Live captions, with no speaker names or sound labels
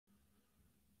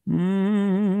I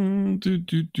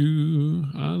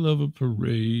love a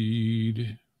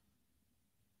parade.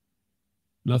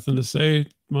 Nothing to say,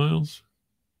 Miles?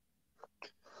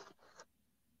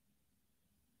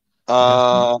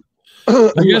 Uh,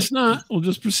 I guess not. We'll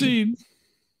just proceed.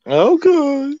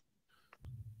 okay.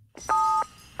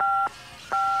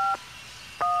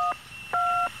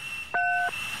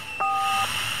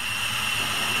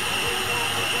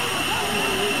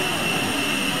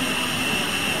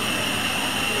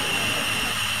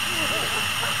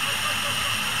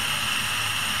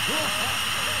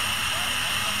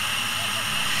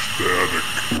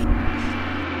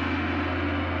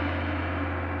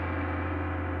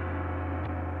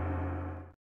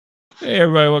 Hey,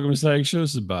 everybody. Welcome to Static Show.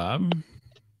 This is Bob.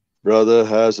 Brother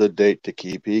has a date to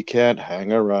keep. He can't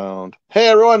hang around. Hey,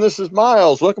 everyone. This is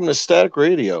Miles. Welcome to Static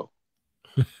Radio.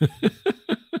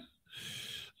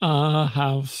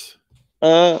 House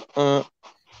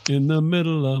in the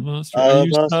middle of Australia. Are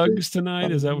you thugs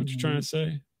tonight? Is that what you're trying to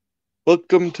say?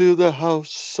 Welcome to the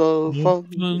house of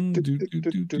fun.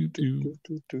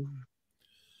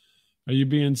 Are you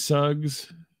being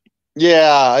sugs?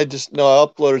 Yeah, I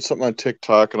uploaded something on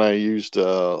TikTok and I used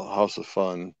House of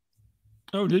Fun.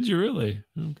 Oh, did you really?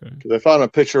 Okay. Because I found a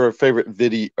picture of a favorite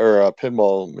video or a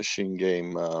pinball machine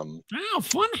game.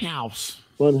 Funhouse.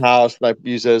 Funhouse, and I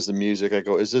use it as the music. I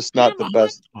go, is this not the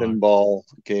best pinball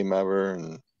game ever?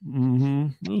 And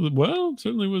well, it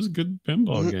certainly was a good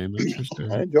pinball game. That's for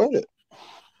sure. I enjoyed it.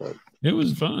 But it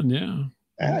was fun, yeah.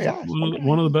 Yeah.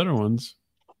 One of the better ones.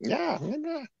 Yeah.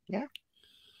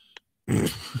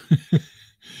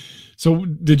 So,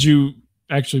 did you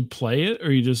actually play it, or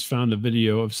you just found a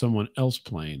video of someone else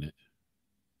playing it?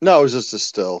 No, it was just a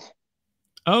still.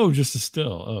 Oh, just a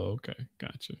still. Oh, okay,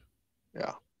 gotcha.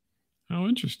 Yeah. How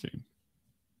interesting.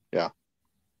 Yeah.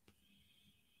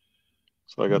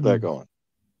 So I got that going.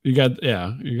 You got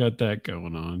that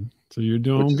going on. So you're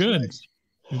doing good. Nice.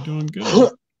 You're doing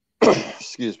good.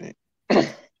 Excuse me.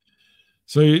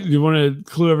 So you want to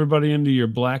clue everybody into your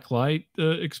black light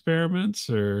experiments,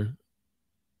 or?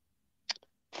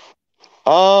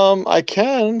 I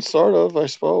can sort of, I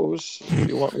suppose. If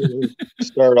you want me to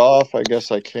start off, I guess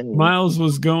I can. Miles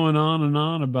was going on and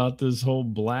on about this whole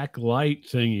black light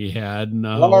thing he had.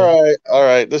 No. All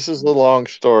right. This is a long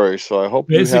story, so I hope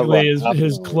basically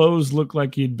his clothes look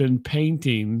like he'd been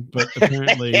painting, but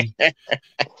apparently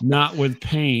not with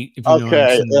paint. If you know what I'm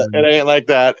saying. It ain't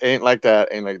like that.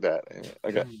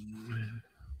 Okay.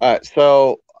 All right.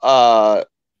 So,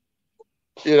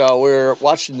 we were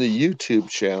watching the YouTube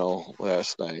channel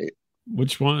last night.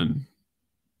 Which one?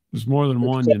 There's more than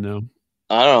one, you know.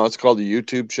 I don't know. It's called the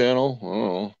YouTube channel. I don't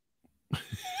know.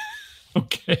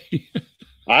 Okay.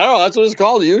 I don't know. That's what it's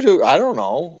called. YouTube. I don't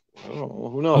know.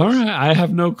 Who knows? All right. I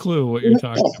have no clue what you're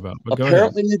talking about. But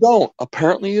apparently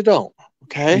you don't.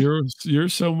 Okay. You're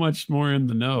so much more in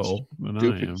the know than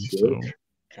I am. So.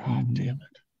 God damn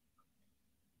it.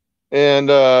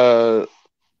 And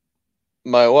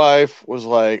my wife was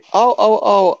like,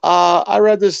 I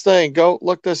read this thing. Go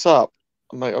look this up.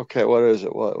 I'm like, okay, what is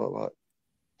it? What?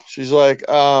 She's like,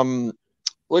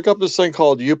 look up this thing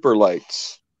called Uper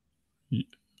lights.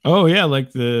 Oh, yeah,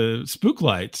 like the spook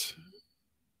lights.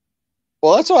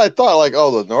 Well, that's what I thought. Like,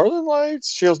 the Northern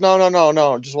Lights? She goes, no.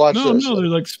 Just watch this. No, they're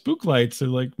like spook lights. They're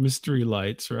like mystery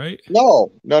lights, right?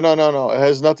 No. It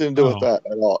has nothing to do with that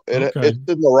at all. It's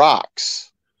in the rocks.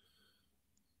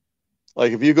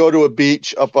 Like if you go to a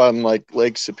beach up on like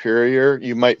Lake Superior,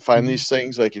 you might find these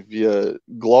things. Like if you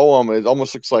glow them, it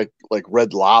almost looks like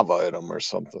red lava in them or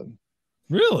something.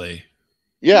 Really?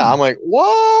 Yeah. I'm like,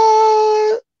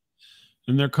 what?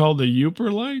 And they're called the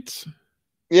Uper lights?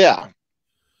 Yeah.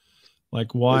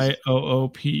 Like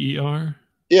YOOPER?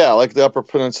 Yeah, like the Upper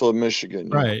Peninsula of Michigan.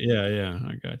 Right. Yeah.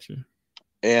 I got you.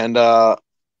 And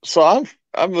so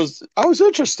I was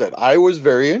interested. I was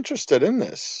very interested in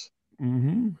this.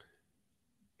 Mm-hmm.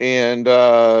 And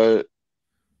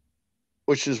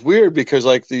which is weird because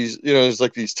like these, there's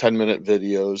like these 10-minute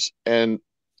videos, and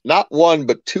not one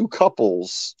but two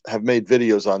couples have made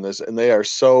videos on this, and they are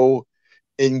so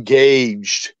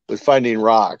engaged with finding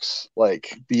rocks,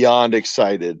 like beyond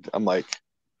excited. I'm like,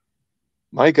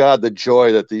 my God, the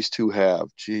joy that these two have.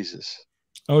 Jesus.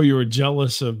 Oh, you were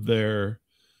jealous of their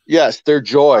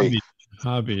joy.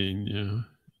 Hobbying, yeah.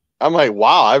 I'm like,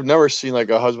 wow, I've never seen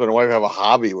like a husband and wife have a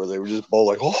hobby where they were just both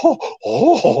like, he's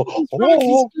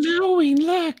glowing,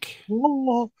 look.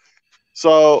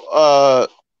 So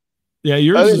yeah,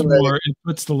 yours is more, it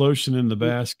puts the lotion in the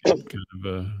basket kind of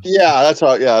a. Yeah, that's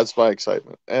my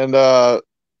excitement. And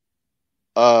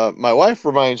my wife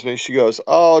reminds me, she goes,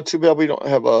 oh, too bad we don't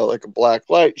have a black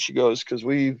light. She goes, because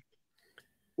we've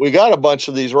we got a bunch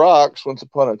of these rocks once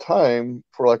upon a time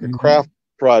for like a craft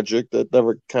project that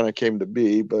never kind of came to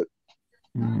be, but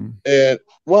and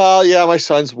well, yeah, my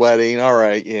son's wedding. All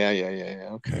right, yeah.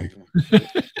 Okay,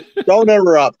 don't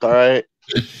interrupt. All right,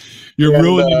 you're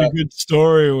ruining a good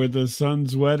story with the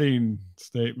son's wedding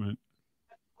statement.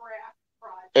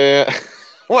 And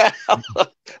well,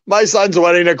 my son's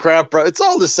wedding a craft project. It's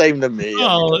all the same to me.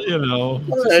 Well, you know,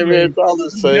 I mean, it's all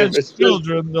the same. It's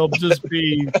children, they'll just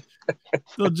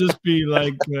be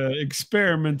like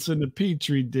experiments in a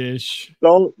petri dish.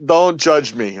 Don't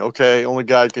judge me, okay? Only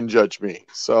God can judge me.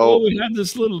 So we had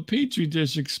this little petri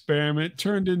dish experiment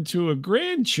turned into a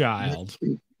grandchild.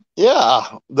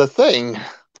 Yeah, the thing.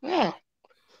 Yeah,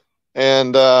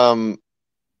 and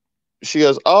she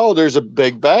goes, "Oh, there's a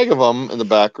big bag of them in the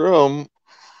back room,"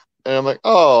 and I'm like,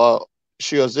 "Oh."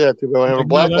 She goes, "Yeah, people have a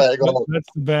black bag."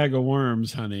 That's the bag of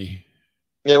worms, honey.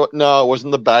 Yeah, no, it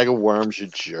wasn't the bag of worms, you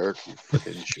jerk, you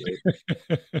freaking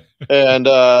jerk. And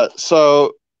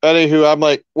so, anywho, I'm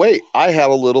like, wait, I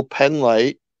have a little pen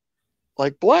light,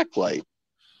 like black light.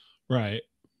 Right.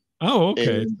 Oh,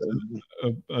 okay.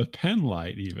 And, a pen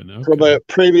light, even. Okay. From a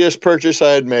previous purchase I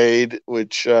had made,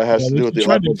 which has to do with the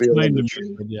automobile industry.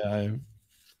 Yeah.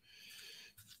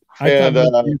 I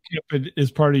thought you kept it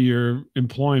as part of your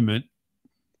employment.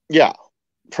 Yeah,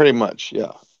 pretty much.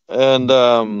 Yeah.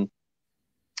 And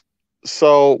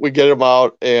so we get them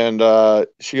out, and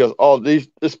she goes, "Oh, this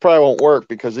probably won't work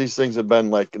because these things have been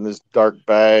like in this dark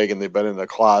bag and they've been in the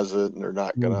closet and they're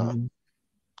not gonna,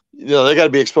 they got to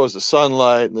be exposed to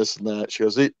sunlight and this and that." She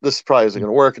goes, "This probably isn't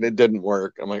gonna work," and it didn't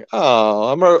work. I'm like,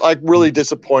 "Oh, I'm like really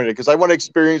disappointed because I want to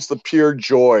experience the pure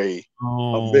joy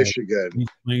of Michigan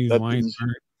that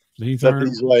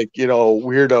these like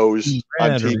weirdos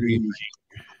on TV."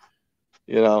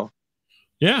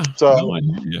 Yeah. So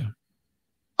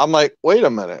I'm like, wait a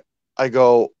minute. I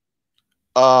go,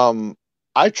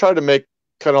 I try to make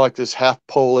kind of like this half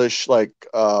Polish, like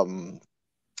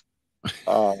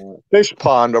fish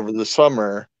pond over the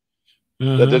summer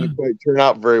that didn't quite turn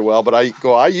out very well. But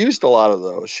I used a lot of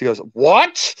those. She goes,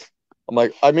 "What?" I'm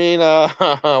like, I mean,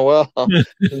 well,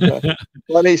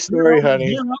 funny story,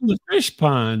 honey. You're on the fish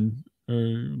pond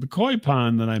or the koi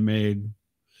pond that I made.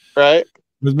 Right.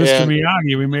 With Mr.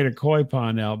 Miyagi, we made a koi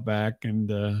pond out back,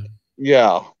 and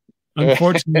yeah.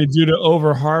 Unfortunately, due to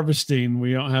over harvesting,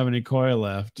 we don't have any koi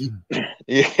left.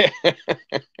 Yeah.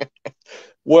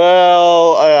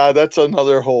 Well, that's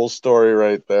another whole story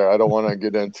right there. I don't want to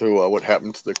get into what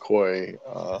happened to the koi.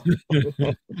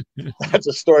 That's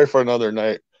a story for another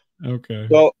night. Okay.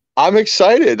 So I'm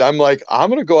excited. I'm like, I'm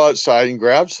going to go outside and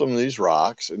grab some of these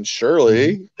rocks. And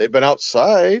surely they've been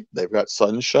outside. They've got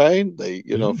sunshine. They,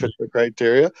 fit the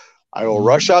criteria. I will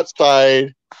rush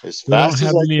outside as fast as I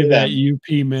can. Don't have any of that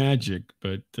UP magic,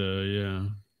 but yeah.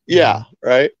 Yeah,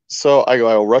 right. So I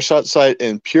will rush outside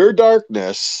in pure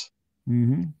darkness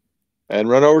and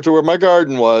run over to where my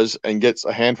garden was and get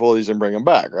a handful of these and bring them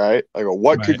back, right? I go,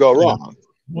 what could go wrong?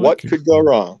 What could go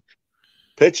wrong?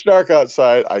 Pitch dark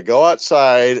outside. I go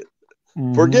outside,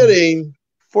 forgetting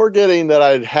that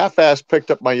I'd half-assed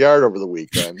picked up my yard over the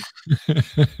weekend.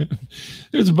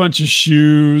 There's a bunch of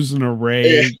shoes and a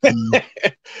rake.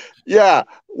 Yeah.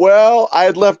 Well, I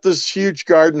had left this huge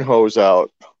garden hose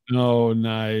out. Oh,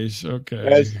 nice.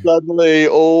 Okay. And suddenly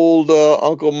old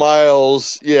Uncle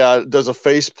Miles, does a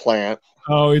face plant.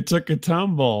 Oh, he took a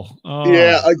tumble. Oh.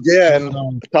 Yeah,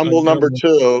 again, tumble number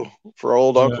 2 for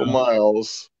old Uncle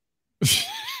Miles.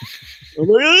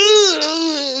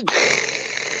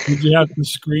 Did you have to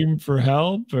scream for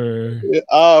help, or? It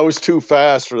was too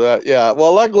fast for that. Yeah.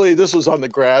 Well, luckily this was on the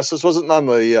grass. This wasn't on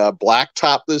the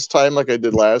blacktop this time, like I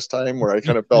did last time, where I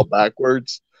kind of fell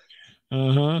backwards.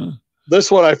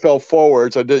 This one I fell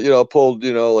forwards. I did, pulled,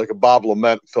 like a Bob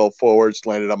Lament, fell forwards,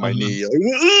 landed on my knee. Like,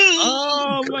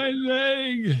 oh, my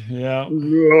leg. Yeah.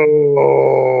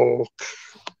 Oh.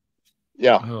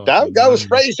 Yeah. Oh, down goes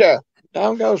Frazier.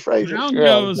 Down goes Frazier. Down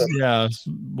goes, it's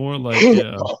more like,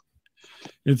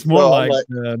 it's more like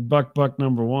Buck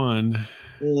number 1.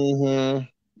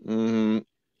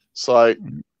 So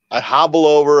I hobble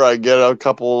over, I get a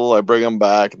couple, I bring them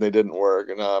back, and they didn't work.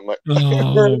 And I'm like, man.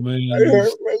 I hurt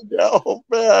myself,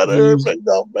 man. I hurt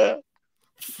myself, man.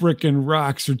 Freaking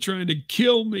rocks are trying to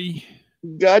kill me.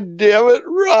 God damn it,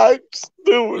 rocks.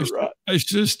 Rocks. I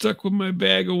should have stuck with my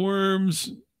bag of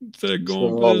worms instead of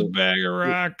going for this bag of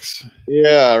rocks.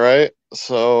 Yeah, right.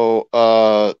 So,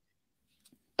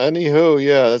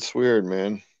 anywho, that's weird,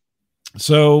 man.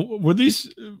 So,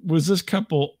 was this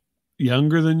couple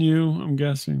younger than you, I'm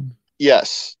guessing?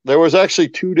 Yes. There was actually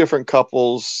 2 different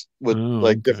couples with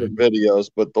different videos,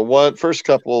 but the first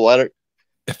couple,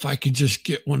 if I could just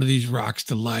get one of these rocks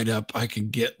to light up, I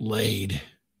could get laid.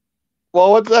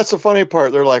 Well, that's the funny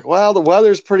part. They're like, well, the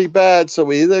weather's pretty bad, so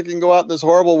we either can go out in this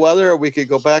horrible weather or we could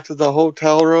go back to the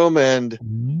hotel room and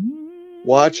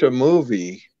watch a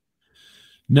movie.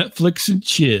 Netflix and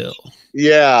chill.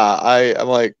 Yeah, I'm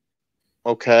like,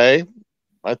 okay.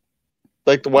 I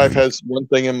think the wife has one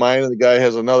thing in mind and the guy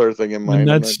has another thing in mind. And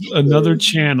that's another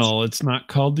channel. It's not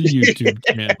called the YouTube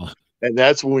channel. And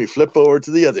that's when we flip over to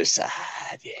the other side.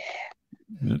 Yeah.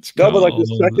 That's called but like the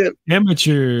second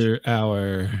amateur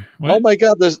hour. What? Oh my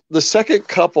God, the second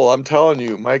couple, I'm telling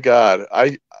you, my God,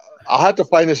 I'll have to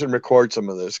find this and record some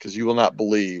of this because you will not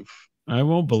believe. I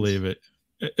won't believe it.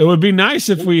 It would be nice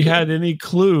if we had any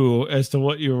clue as to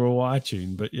what you were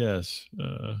watching, but yes.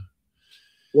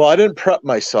 Well, I didn't prep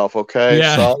myself, okay?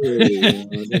 Yeah.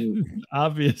 Sorry.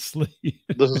 Obviously.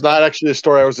 This is not actually the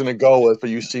story I was going to go with, but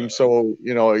you seem so,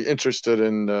 interested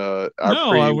in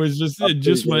I was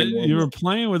just when you were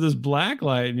playing with this black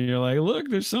light and you're like, look,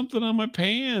 there's something on my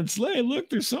pants. Hey, look,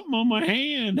 there's something on my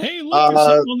hand. Hey, look, there's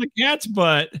something on the cat's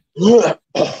butt.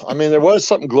 I mean, there was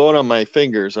something glowing on my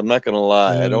fingers. I'm not going to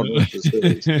lie. I don't know what this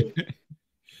is.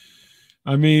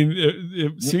 I mean,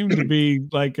 it seemed to be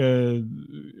like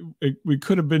we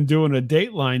could have been doing a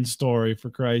Dateline story, for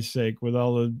Christ's sake, with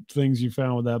all the things you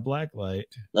found with that black light.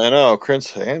 I know, Chris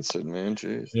Hansen, man.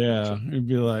 Jeez. Yeah, it'd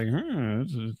be like,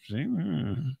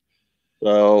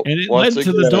 So, and it led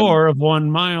to the door of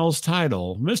one Miles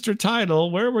Title. Mr.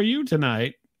 Title, where were you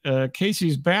tonight?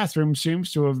 Casey's bathroom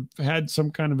seems to have had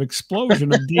some kind of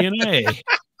explosion of DNA.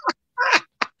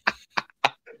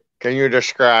 Can you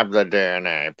describe the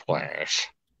DNA, please?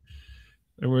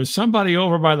 There was somebody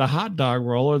over by the hot dog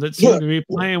roller that seemed to be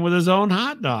playing with his own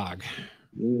hot dog.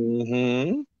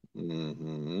 Mm-hmm.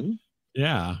 Mm-hmm.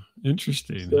 Yeah,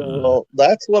 interesting. So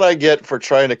that's what I get for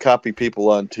trying to copy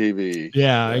people on TV.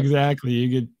 Yeah, exactly.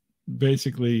 You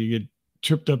get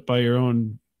tripped up by your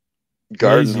own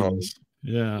garden hose.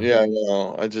 Yeah. Yeah,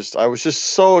 no. I was just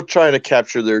so trying to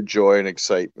capture their joy and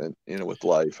excitement, with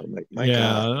life. I'm like, my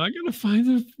God. I gotta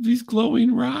find these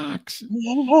glowing rocks.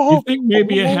 You think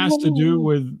maybe it has to do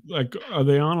with, like, are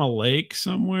they on a lake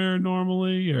somewhere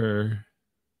normally, or?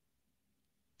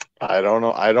 I don't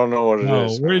know. I don't know what it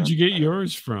is. Where did you get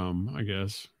yours from? I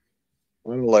guess.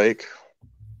 On a lake.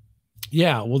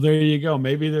 Yeah, well, there you go.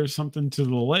 Maybe there's something to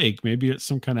the lake. Maybe it's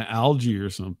some kind of algae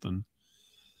or something.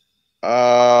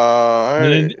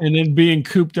 And then being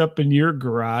cooped up in your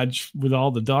garage with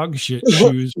all the dog shit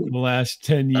shoes for the last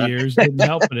 10 years didn't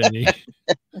help it any.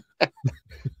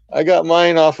 I got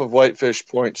mine off of Whitefish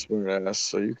Point, Smartass,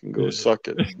 so you can go suck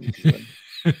it.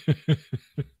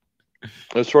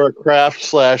 It's for a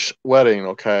craft / wedding,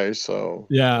 okay? So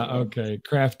okay,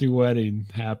 crafty wedding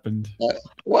happened.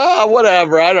 Well,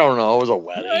 whatever. I don't know. It was a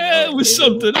wedding. It was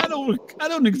something. I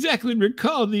don't exactly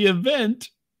recall the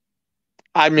event.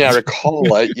 I mean, I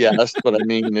recall it, yes, but I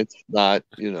mean, it's not,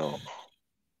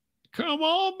 Come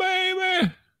on,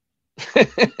 baby.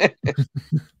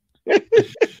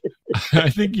 I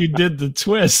think you did the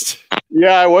twist.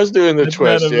 Yeah, I was doing the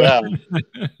twist. Yeah,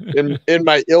 in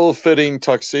my ill-fitting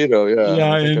tuxedo. Yeah.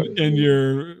 Yeah, and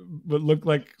your what looked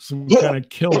like some kind of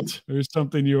kilt or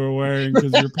something you were wearing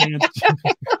because your pants.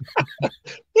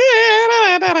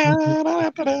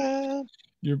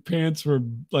 Your pants were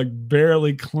like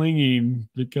barely clinging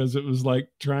because it was like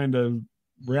trying to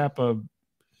wrap a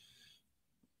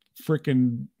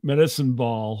freaking medicine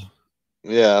ball.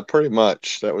 Yeah, pretty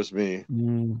much. That was me.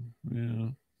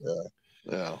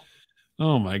 Yeah.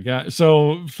 Oh my God.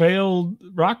 So failed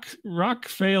rock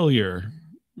failure.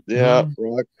 Yeah,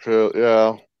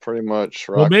 yeah, pretty much.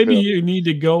 Well, maybe you need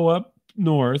to go up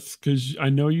north because I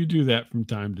know you do that from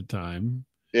time to time.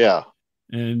 Yeah.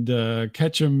 And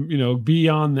catch them, be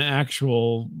on the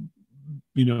actual,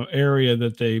 area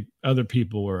that other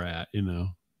people were at,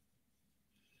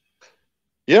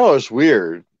 It's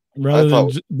weird.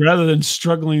 Rather than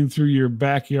struggling through your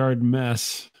backyard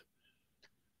mess.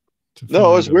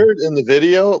 No, it was weird in the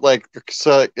video. Like,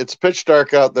 so it's pitch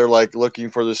dark out there, like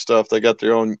looking for this stuff. They got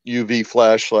their own UV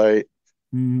flashlight.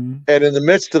 Mm-hmm. And in the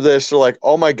midst of this, they're like,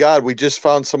 oh my God, we just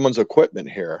found someone's equipment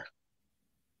here.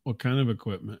 What kind of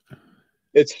equipment?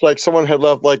 It's like someone had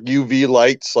left like UV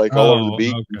lights like all over the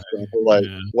beach. Okay. And stuff. Like,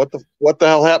 what the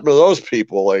hell happened to those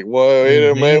people? Like, wait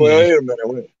a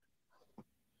minute.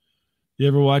 You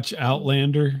ever watch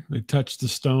Outlander? They touched the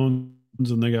stones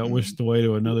and they got whisked away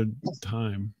to another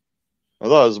time. I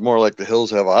thought it was more like The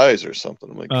Hills Have Eyes or something.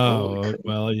 I'm like,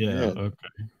 well, yeah. Okay,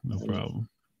 no problem.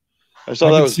 I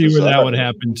can see where that would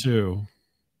happen too,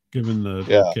 given the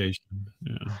location.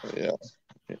 Yeah.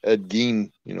 Ed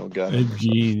Gein, got him. Ed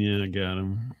Gein, got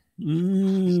him.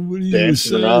 What are you,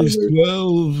 Dancing around size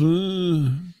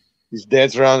 12? He's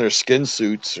dancing around their skin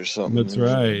suits or something. That's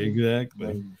right,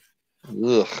 exactly.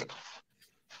 Ugh.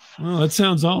 Well, that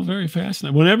sounds all very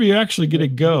fascinating. Whenever you actually get to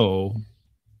go,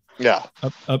 yeah,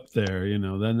 up there, you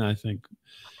know, then I think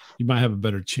you might have a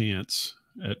better chance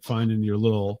at finding your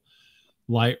little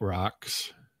light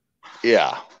rocks.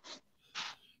 Yeah.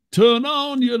 Turn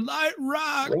on your light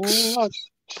rocks.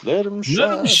 Let them shine.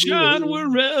 Let them shine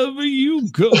wherever you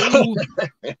go.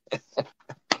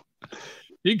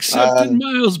 Except in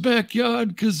Miles' backyard,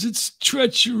 because it's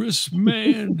treacherous,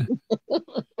 man.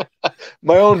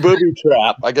 My own booby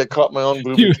trap. I get caught in my own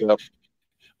booby trap.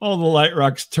 All the light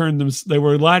rocks turned them. They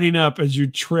were lighting up as you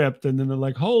tripped, and then they're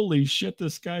like, "Holy shit,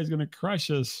 this guy's gonna crush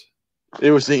us!"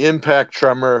 It was the impact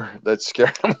tremor that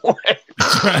scared him away.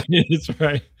 That's right. That's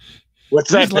right.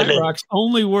 What's These that? Light rocks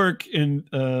only work in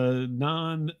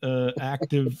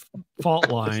non-active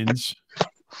fault lines.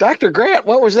 Dr. Grant,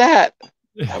 what was that?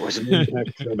 That was an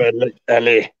impact tremor,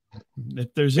 Ellie.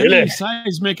 If there's any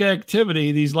seismic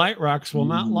activity, these light rocks will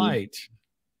not light.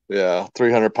 Yeah,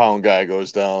 300-pound guy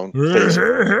goes down.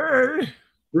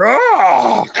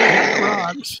 Rocks.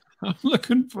 I'm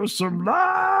looking for some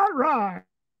light rocks.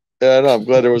 Yeah, no, I'm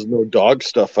glad there was no dog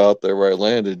stuff out there where I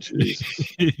landed.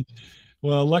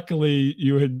 Well, luckily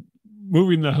you had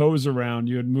moving the hose around.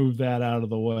 You had moved that out of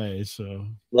the way. So,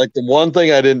 like, the one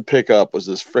thing I didn't pick up was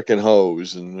this freaking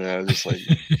hose, and I was just like,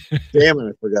 "Damn it,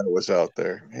 I forgot it was out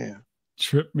there." Yeah,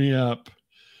 tripped me up.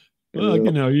 Well,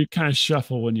 you know, you kind of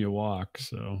shuffle when you walk,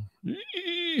 so.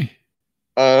 I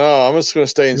know. I'm just going to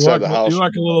stay inside the house. You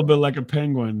walk a little bit like a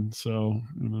penguin, so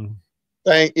you know.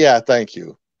 Thank you.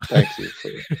 Thank you.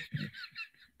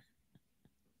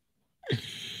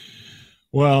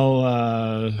 Well,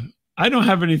 I don't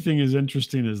have anything as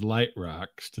interesting as light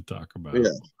rocks to talk about. Yeah.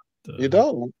 You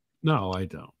don't? No, I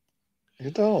don't.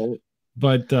 You don't.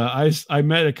 But I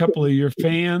met a couple of your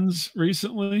fans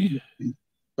recently.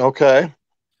 Okay.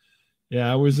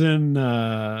 Yeah, I was in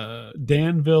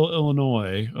Danville,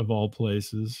 Illinois, of all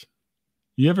places.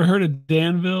 You ever heard of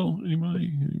Danville?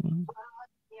 Anybody?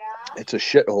 It's a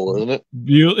shithole, isn't it?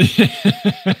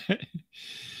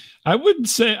 I wouldn't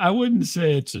say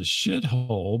it's a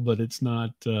shithole, but it's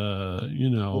not. You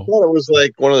know, I thought it was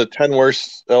like one of the 10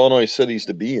 worst Illinois cities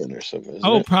to be in, or something.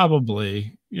 Oh,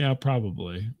 probably. Yeah,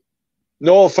 probably.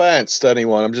 No offense to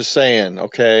anyone. I'm just saying.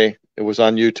 Okay, it was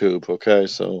on YouTube. Okay,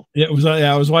 so yeah, it was.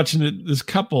 Yeah, I was watching it. This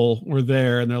couple were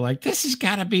there, and they're like, "This has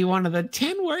got to be one of the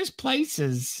 10 worst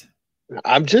places."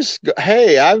 I'm just.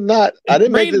 Hey, I'm not. I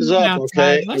didn't make this up.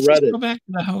 Outside. Okay, Let's just go back to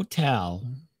the hotel.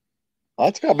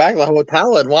 Let's go back to the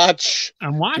hotel and watch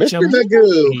Mr.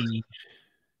 Magoo.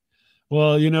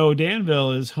 Well, you know,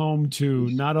 Danville is home to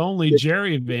not only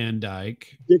Jerry Van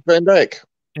Dyke, Dick Van Dyke,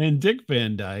 and Dick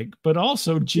Van Dyke, but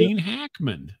also Gene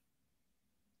Hackman.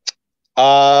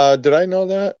 Did I know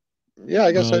that? Yeah,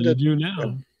 I guess I did. You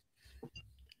now.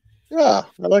 Yeah,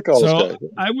 I like all those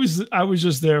guys. I was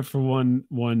just there for one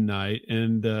night,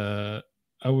 and I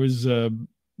was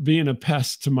being a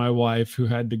pest to my wife who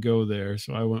had to go there,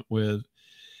 so I went with.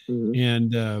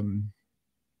 Mm-hmm.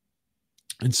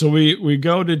 And so we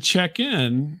go to check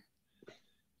in,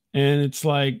 and it's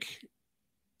like,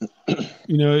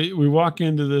 you know, we walk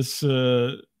into this,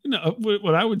 you know,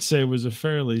 what I would say was a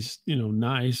fairly, you know,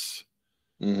 nice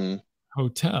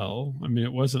hotel. I mean,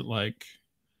 it wasn't like,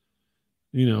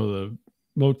 you know, the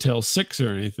Motel 6 or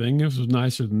anything. It was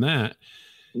nicer than that.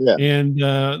 Yeah. And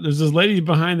there's this lady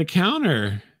behind the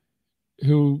counter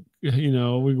who, you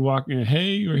know, we walk in,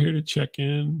 hey, we're here to check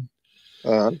in.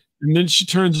 And then she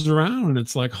turns around and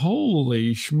it's like,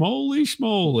 holy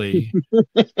schmoly.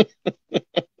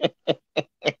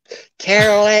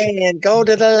 Caroline, go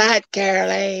to the light,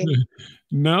 Caroline.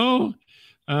 No.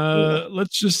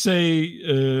 Let's just say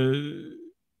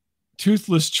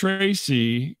Toothless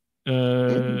Tracy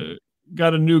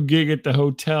got a new gig at the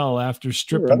hotel after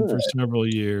stripping for several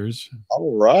years.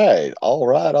 All right.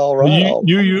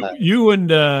 You and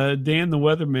Dan the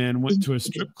Weatherman went to a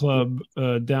strip club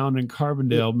down in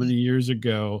Carbondale many years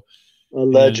ago.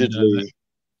 Allegedly.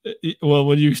 And, well,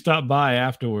 when you stopped by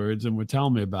afterwards and would tell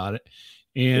me about it,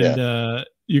 and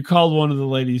you called one of the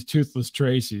ladies Toothless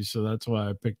Tracy, so that's why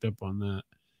I picked up on that.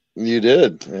 You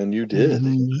did, and you did.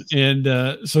 And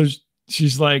so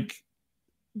she's like,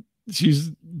 she's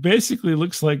basically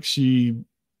looks like she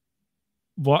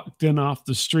walked in off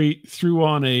the street, threw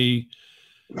on a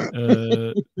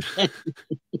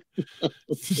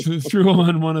threw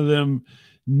on one of them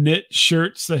knit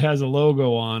shirts that has a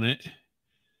logo on it.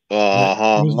 It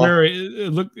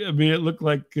was it looked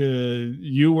like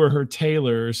you were her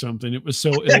tailor or something. It was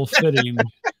so ill-fitting.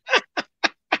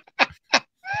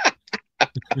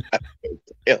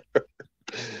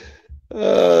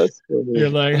 You're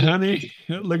like, honey,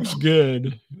 it looks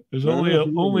good. There's only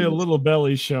a little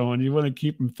belly showing. You want to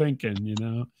keep them thinking, you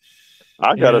know.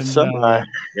 I got a semi.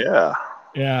 Yeah.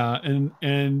 Yeah,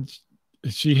 and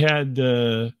she had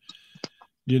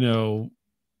you know,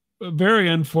 a very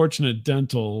unfortunate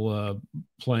dental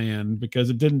plan because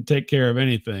it didn't take care of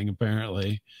anything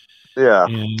apparently. Yeah.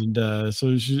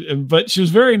 And but she was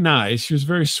very nice. She was a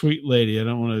very sweet lady. I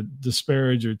don't want to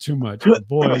disparage her too much, but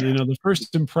boy, you know, the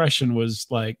first impression was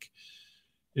like,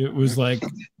 it was like,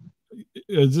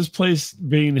 is this place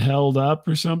being held up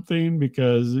or something?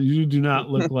 Because you do not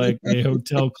look like a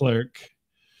hotel clerk.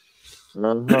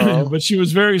 But she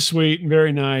was very sweet and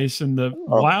very nice. And the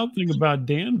wild thing about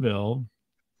Danville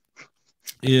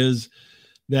is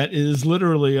that it is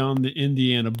literally on the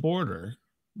Indiana border,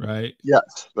 right?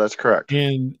 Yes, that's correct.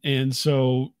 And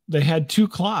so they had 2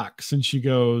 clocks, and she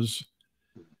goes,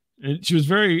 and she was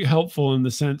very helpful in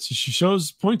the sense she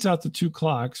points out the 2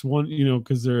 clocks, one, you know,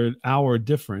 because they're an hour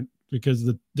different because of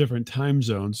the different time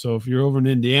zones. So if you're over in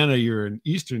Indiana, you're in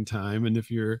Eastern time, and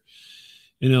if you're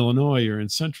in Illinois, you're in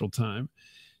Central time.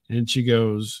 And she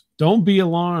goes, don't be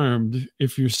alarmed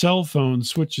if your cell phone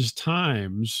switches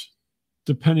times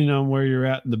depending on where you're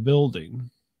at in the building.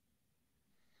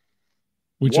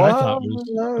 Which I thought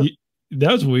was,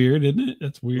 that was weird, isn't it?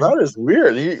 That's weird. That is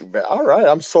weird. All right,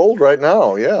 I'm sold right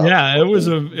now. Yeah. Yeah, it was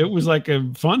like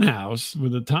a fun house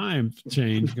with a time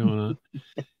change going on.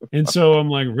 And so I'm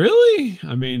like, really?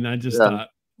 I mean, I just thought,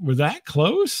 we're that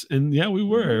close? And yeah, we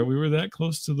were that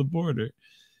close to the border.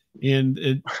 And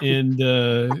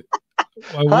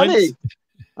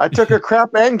I took a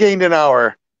crap and gained an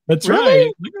hour. That's really?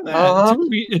 Right. Look at that.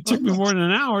 It took me more than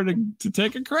an hour to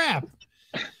take a crap.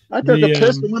 I took a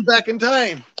piss and went back in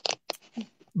time.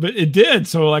 But it did.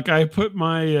 So like I put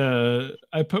my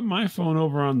phone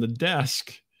over on the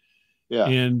desk. Yeah.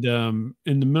 And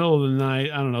in the middle of the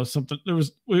night, I don't know,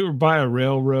 we were by a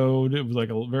railroad. It was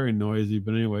like very noisy,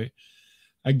 but anyway,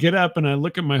 I get up and I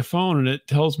look at my phone and it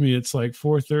tells me it's like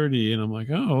 4:30 and I'm like,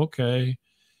 oh, okay.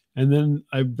 And then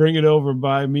I bring it over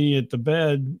by me at the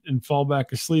bed and fall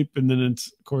back asleep. And then it's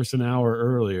of course an hour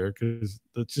earlier because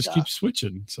it just keeps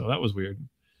switching. So that was weird.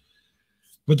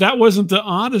 But that wasn't the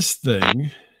oddest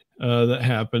thing that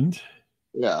happened.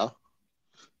 Yeah.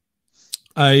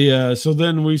 So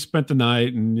then we spent the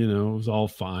night and, you know, it was all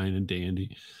fine and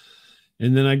dandy.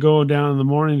 And then I go down in the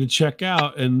morning to check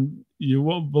out and you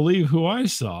won't believe who I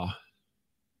saw.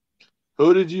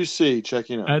 Who did you see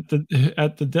checking out? At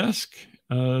the desk,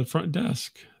 front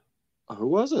desk. Who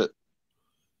was it?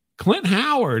 Clint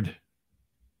Howard.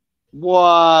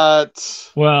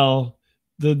 What? Well,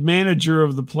 the manager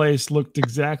of the place looked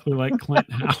exactly like Clint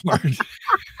Howard.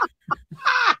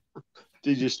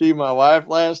 Did you see my wife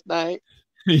last night?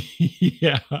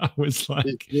 Yeah, I was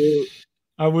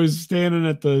standing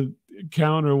at the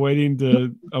counter waiting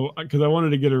because I wanted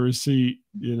to get a receipt,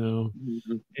 you know.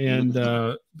 And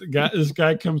this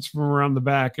guy comes from around the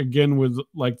back again with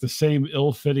like the same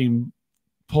ill-fitting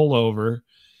pullover.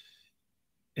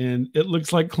 And it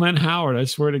looks like Clint Howard. I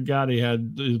swear to God, he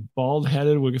had his bald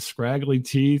headed with scraggly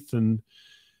teeth and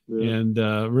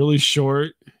really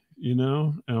short, you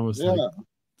know. And I was like,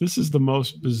 this is the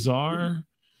most bizarre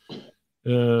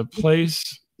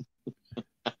place.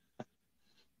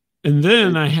 And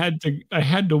then I had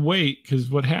to wait because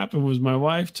what happened was my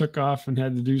wife took off and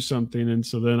had to do something, and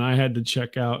so then I had to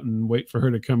check out and wait for her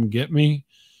to come get me.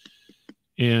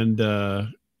 And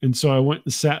so I went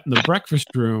and sat in the breakfast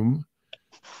room.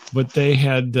 But they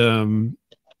had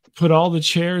put all the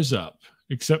chairs up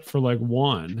except for like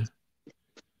one.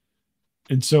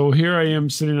 And so here I am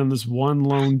sitting on this one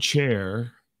lone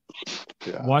chair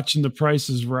watching The Price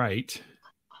is Right.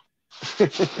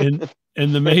 and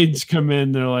the maids come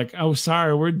in. They're like, oh,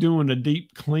 sorry, we're doing a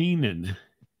deep cleaning.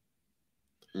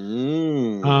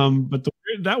 But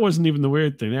that wasn't even the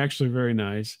weird thing. They're actually very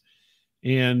nice.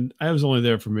 And I was only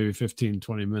there for maybe 15,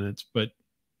 20 minutes. But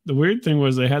the weird thing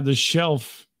was they had this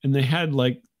shelf and they had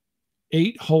like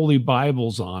 8 holy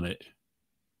Bibles on it.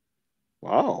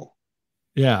 Wow.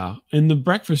 Yeah. In the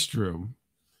breakfast room.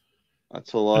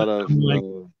 That's a lot of.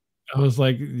 I was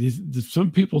like, some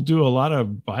people do a lot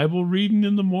of Bible reading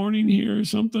in the morning here or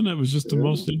something. It was just the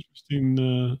most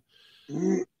interesting.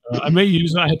 I may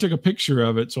use I took a picture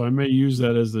of it, so I may use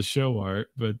that as the show art.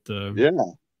 But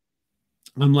I'm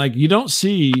like, you don't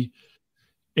see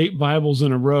 8 Bibles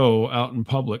in a row out in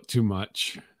public too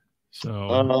much.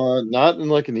 So not in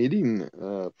like an eating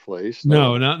place.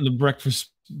 No, not in the breakfast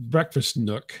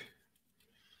nook.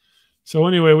 So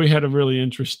anyway, we had a really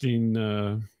interesting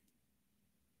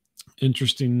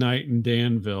night in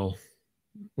Danville.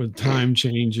 with time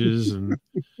changes and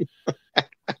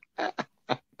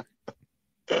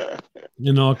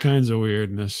all kinds of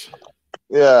weirdness.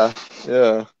 Yeah.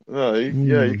 No,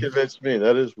 you convinced me.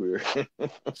 That is weird.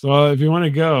 So if you want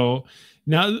to go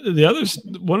now,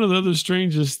 one of the other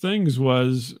strangest things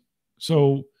was,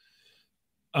 so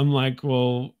I'm like,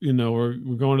 well,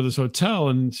 we're going to this hotel,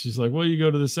 and she's like, well, you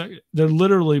go to the second. There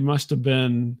literally must have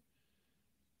been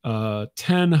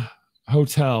 10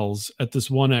 hotels at this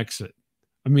one exit.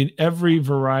 I mean, every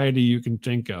variety you can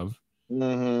think of.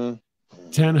 10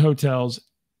 hotels,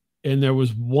 and there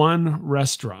was one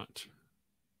restaurant.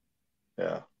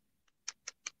 Yeah.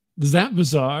 Is that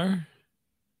bizarre?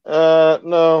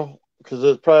 No, because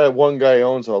there's probably one guy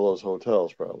owns all those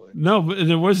hotels, probably. No, but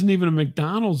there wasn't even a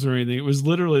McDonald's or anything. It was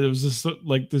literally, there was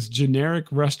this generic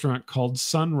restaurant called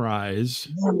Sunrise.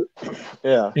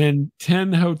 Yeah. And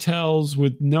 10 hotels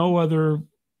with no other,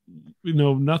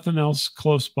 nothing else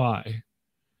close by.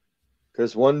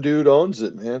 Because one dude owns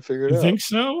it, man. Figure it out. You think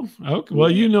so? Okay.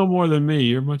 Well, you know more than me.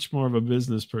 You're much more of a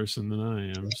business person than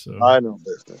I am. So I know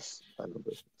business.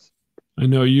 I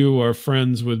know you are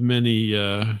friends with many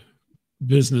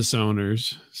business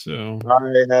owners. So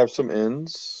I have some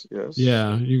ins. Yes.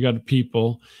 Yeah, you got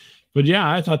people. But yeah,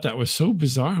 I thought that was so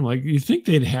bizarre. I'm like, you think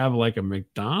they'd have like a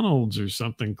McDonald's or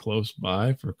something close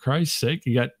by? For Christ's sake,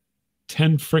 you got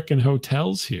 10 freaking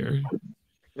hotels here.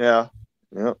 Yeah.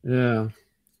 Yeah.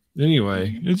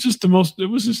 Anyway, it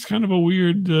was just kind of a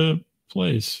weird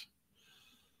place.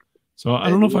 So I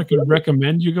don't know if I could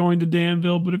recommend you going to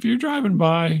Danville, but if you're driving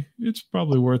by, it's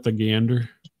probably worth a gander.